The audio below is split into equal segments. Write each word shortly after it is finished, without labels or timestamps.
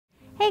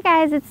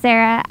Hey guys, it's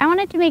Sarah. I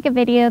wanted to make a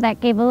video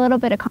that gave a little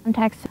bit of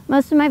context.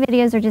 Most of my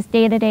videos are just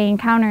day-to-day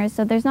encounters,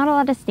 so there's not a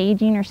lot of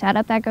staging or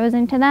setup that goes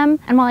into them.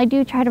 And while I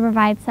do try to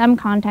provide some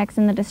context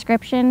in the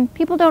description,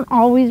 people don't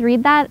always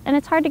read that, and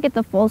it's hard to get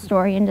the full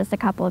story in just a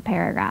couple of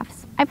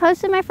paragraphs. I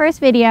posted my first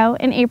video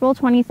in April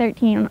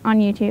 2013 on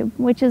YouTube,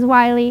 which is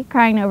Wiley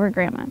crying over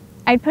grandma.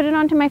 I'd put it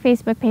onto my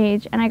Facebook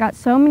page, and I got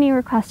so many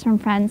requests from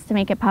friends to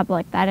make it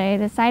public that I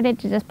decided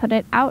to just put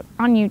it out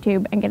on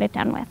YouTube and get it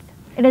done with.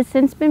 It has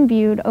since been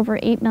viewed over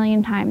 8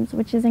 million times,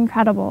 which is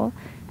incredible,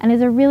 and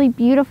is a really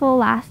beautiful,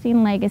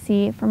 lasting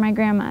legacy for my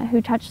grandma,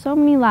 who touched so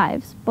many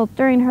lives, both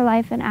during her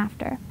life and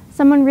after.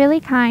 Someone really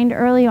kind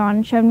early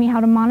on showed me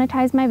how to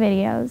monetize my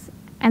videos,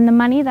 and the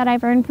money that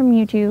I've earned from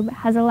YouTube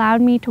has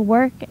allowed me to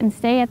work and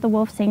stay at the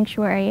wolf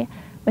sanctuary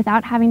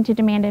without having to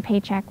demand a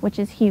paycheck, which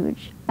is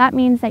huge. That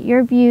means that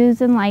your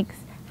views and likes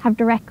have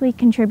directly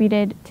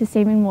contributed to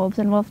saving wolves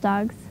and wolf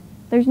dogs.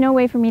 There's no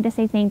way for me to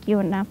say thank you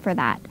enough for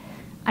that.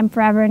 I'm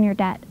forever in your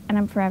debt, and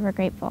I'm forever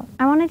grateful.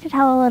 I wanted to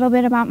tell a little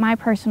bit about my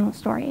personal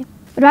story.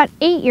 About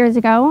 8 years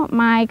ago,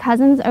 my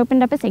cousins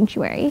opened up a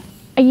sanctuary.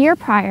 A year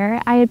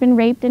prior, I had been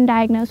raped and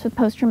diagnosed with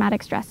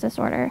post-traumatic stress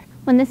disorder.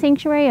 When the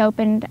sanctuary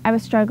opened, I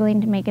was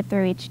struggling to make it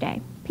through each day.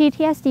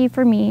 PTSD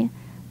for me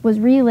was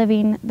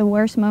reliving the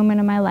worst moment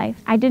of my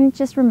life. I didn't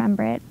just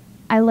remember it,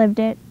 I lived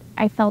it,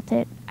 I felt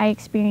it, I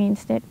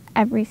experienced it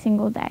every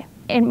single day.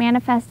 It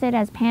manifested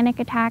as panic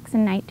attacks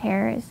and night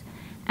terrors,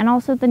 and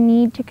also the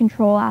need to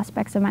control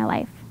aspects of my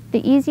life.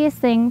 The easiest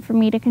thing for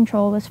me to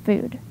control was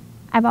food.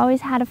 I've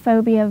always had a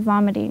phobia of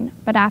vomiting,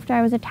 but after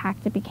I was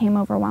attacked, it became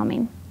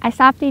overwhelming. I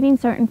stopped eating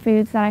certain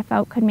foods that I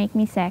felt could make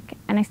me sick,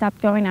 and I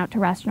stopped going out to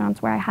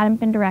restaurants where I hadn't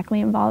been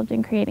directly involved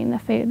in creating the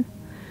food.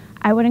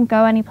 I wouldn't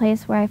go any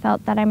place where I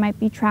felt that I might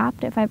be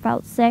trapped if I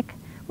felt sick,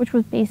 which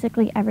was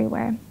basically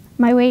everywhere.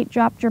 My weight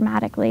dropped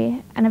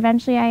dramatically, and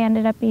eventually I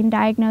ended up being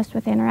diagnosed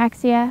with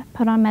anorexia,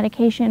 put on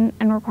medication,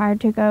 and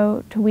required to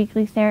go to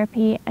weekly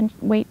therapy and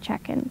weight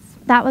check-ins.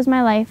 That was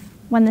my life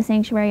when the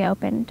sanctuary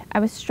opened.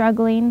 I was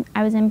struggling,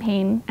 I was in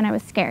pain, and I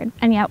was scared.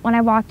 And yet when I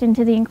walked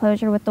into the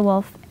enclosure with the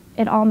wolf,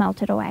 it all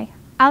melted away.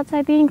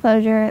 Outside the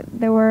enclosure,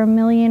 there were a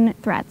million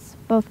threats,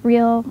 both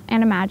real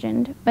and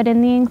imagined, but in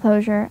the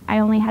enclosure, I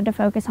only had to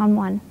focus on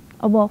one: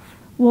 a wolf.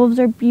 Wolves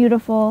are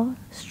beautiful,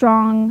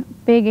 strong,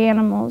 big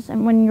animals,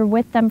 and when you're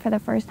with them for the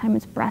first time,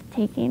 it's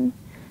breathtaking.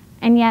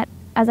 And yet,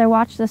 as I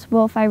watched this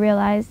wolf, I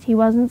realized he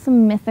wasn't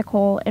some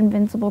mythical,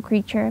 invincible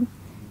creature.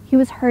 He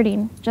was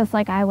hurting, just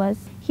like I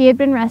was. He had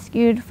been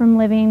rescued from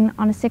living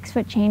on a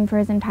 6-foot chain for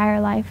his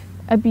entire life,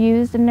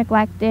 abused and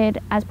neglected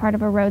as part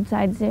of a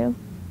roadside zoo.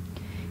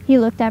 He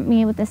looked at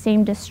me with the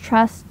same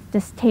distrust,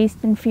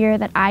 distaste, and fear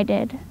that I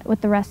did with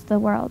the rest of the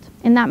world.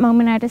 In that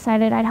moment, I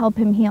decided I'd help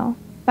him heal.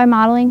 By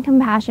modeling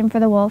compassion for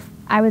the wolf,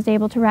 I was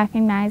able to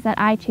recognize that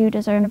I too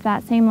deserved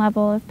that same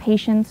level of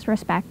patience,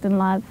 respect, and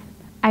love.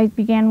 I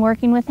began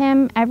working with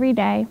him every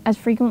day, as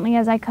frequently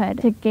as I could,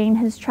 to gain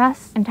his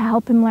trust and to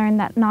help him learn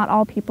that not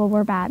all people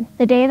were bad.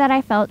 The day that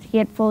I felt he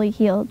had fully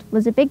healed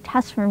was a big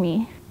test for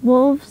me.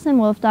 Wolves and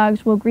wolf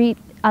dogs will greet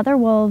other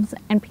wolves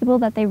and people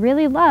that they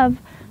really love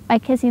by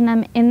kissing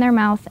them in their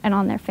mouth and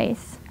on their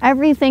face.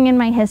 Everything in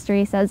my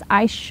history says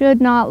I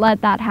should not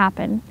let that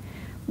happen.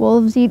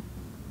 Wolves eat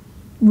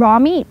raw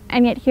meat,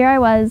 and yet here I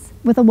was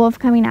with a wolf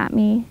coming at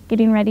me,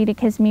 getting ready to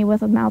kiss me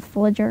with a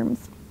mouthful of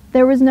germs.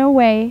 There was no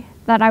way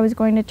that I was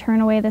going to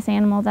turn away this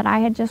animal that I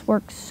had just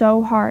worked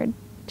so hard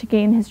to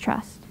gain his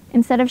trust.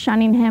 Instead of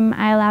shunning him,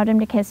 I allowed him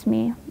to kiss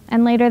me.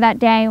 And later that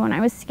day, when I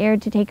was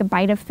scared to take a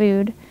bite of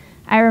food,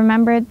 I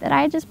remembered that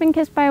I had just been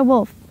kissed by a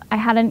wolf. I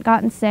hadn't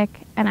gotten sick,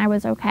 and I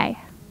was okay.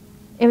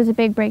 It was a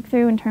big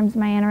breakthrough in terms of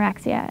my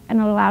anorexia,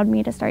 and it allowed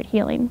me to start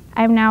healing.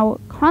 I am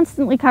now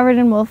constantly covered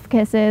in wolf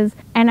kisses,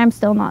 and I'm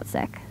still not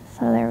sick.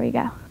 So there we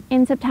go.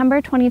 In September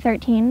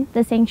 2013,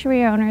 the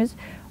sanctuary owners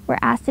were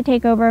asked to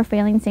take over a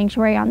failing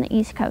sanctuary on the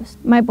East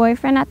Coast. My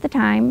boyfriend at the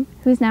time,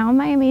 who's now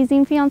my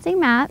amazing fiance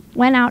Matt,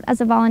 went out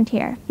as a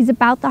volunteer. He's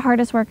about the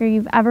hardest worker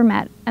you've ever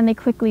met, and they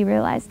quickly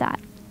realized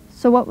that.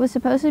 So what was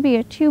supposed to be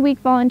a 2-week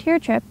volunteer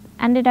trip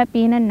ended up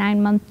being a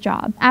 9-month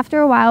job. After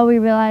a while, we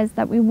realized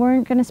that we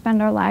weren't going to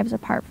spend our lives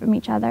apart from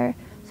each other,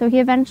 so he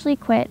eventually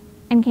quit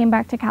and came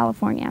back to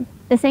California.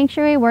 The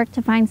sanctuary worked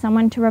to find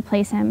someone to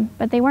replace him,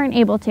 but they weren't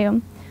able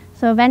to,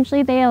 so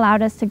eventually they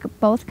allowed us to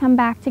both come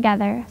back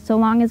together, so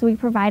long as we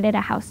provided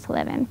a house to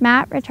live in.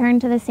 Matt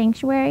returned to the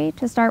sanctuary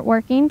to start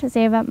working to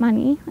save up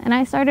money, and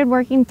I started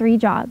working 3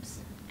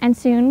 jobs. And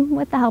soon,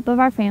 with the help of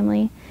our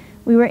family,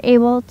 we were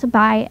able to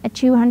buy a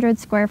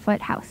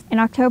 200-square-foot house. In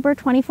October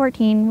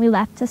 2014, we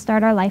left to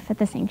start our life at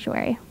the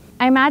sanctuary.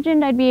 I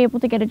imagined I'd be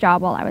able to get a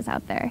job while I was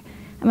out there.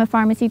 I'm a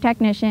pharmacy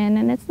technician,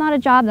 and it's not a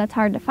job that's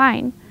hard to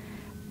find.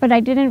 But I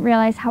didn't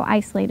realize how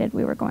isolated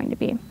we were going to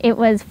be. It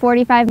was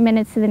 45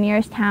 minutes to the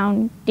nearest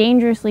town,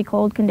 dangerously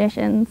cold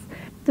conditions.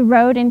 The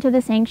road into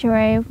the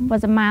sanctuary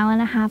was 1.5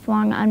 miles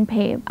long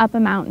unpaved, up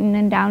a mountain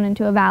and down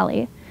into a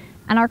valley.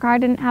 And our car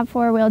didn't have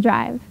 4-wheel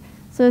drive.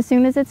 So so as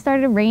soon as it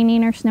started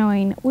raining or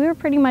snowing, we were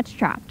pretty much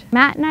trapped.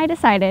 Matt and I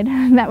decided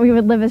that we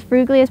would live as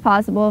frugally as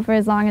possible for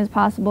as long as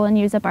possible and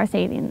use up our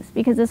savings,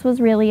 because this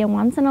was really a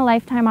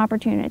once-in-a-lifetime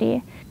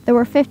opportunity. There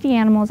were 50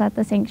 animals at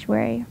the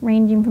sanctuary,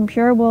 ranging from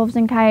pure wolves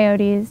and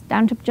coyotes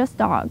down to just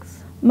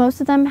dogs.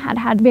 Most of them had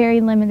had very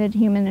limited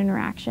human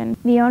interaction.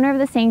 The owner of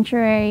the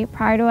sanctuary,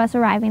 prior to us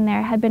arriving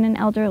there, had been an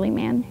elderly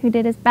man who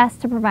did his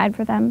best to provide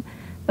for them,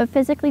 but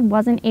physically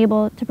wasn't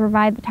able to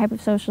provide the type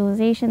of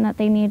socialization that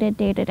they needed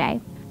day to day.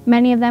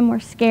 Many of them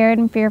were scared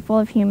and fearful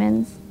of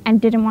humans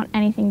and didn't want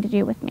anything to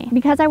do with me.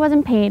 Because I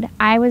wasn't paid,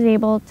 I was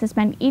able to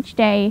spend each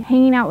day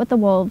hanging out with the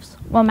wolves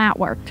while Matt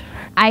worked.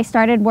 I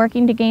started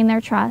working to gain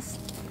their trust,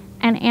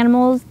 and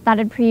animals that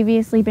had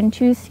previously been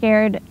too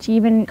scared to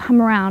even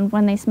come around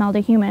when they smelled a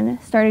human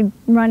started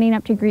running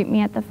up to greet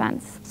me at the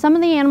fence. Some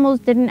of the animals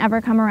didn't ever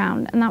come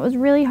around, and that was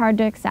really hard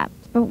to accept,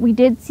 but we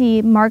did see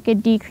a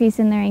marked decrease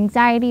in their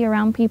anxiety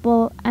around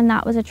people, and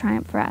that was a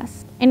triumph for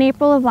us. In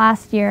April of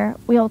last year,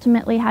 we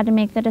ultimately had to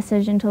make the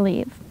decision to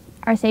leave.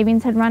 Our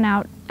savings had run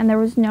out, and there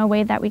was no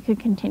way that we could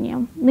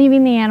continue.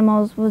 Leaving the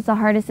animals was the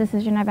hardest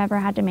decision I've ever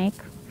had to make,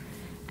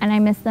 and I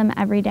miss them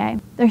every day.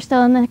 They're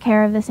still in the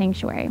care of the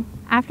sanctuary.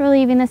 After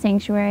leaving the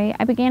sanctuary,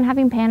 I began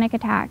having panic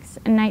attacks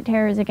and night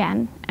terrors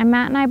again, and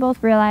Matt and I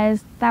both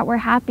realized that we're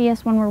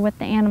happiest when we're with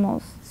the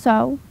animals.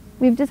 So,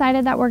 we've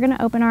decided that we're going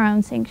to open our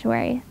own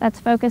sanctuary that's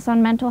focused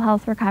on mental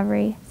health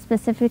recovery,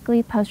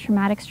 specifically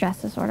post-traumatic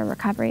stress disorder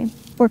recovery.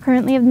 We're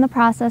currently in the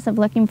process of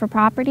looking for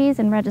properties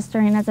and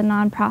registering as a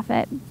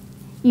nonprofit.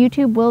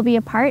 YouTube will be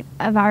a part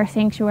of our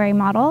sanctuary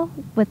model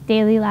with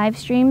daily live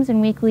streams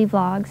and weekly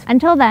vlogs.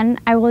 Until then,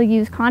 I will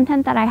use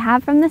content that I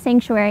have from the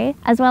sanctuary,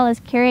 as well as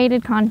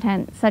curated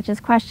content such as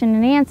question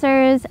and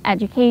answers,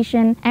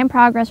 education, and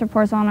progress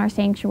reports on our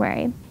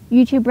sanctuary.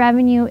 YouTube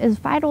revenue is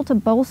vital to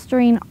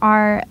bolstering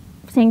our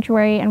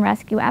sanctuary and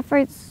rescue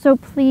efforts, so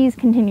please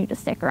continue to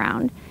stick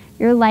around.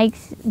 Your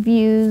likes,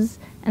 views,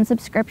 and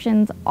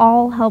subscriptions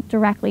all help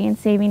directly in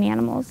saving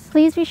animals.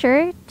 Please be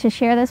sure to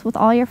share this with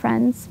all your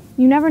friends.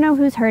 You never know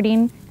who's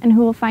hurting and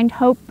who will find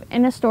hope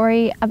in a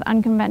story of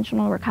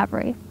unconventional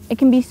recovery. It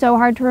can be so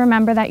hard to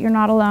remember that you're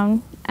not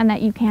alone and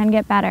that you can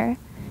get better,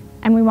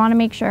 and we want to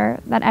make sure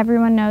that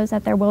everyone knows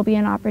that there will be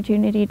an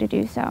opportunity to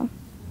do so.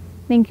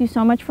 Thank you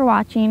so much for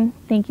watching,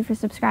 thank you for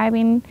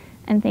subscribing,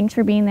 and thanks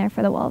for being there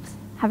for the wolves.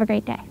 Have a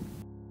great day.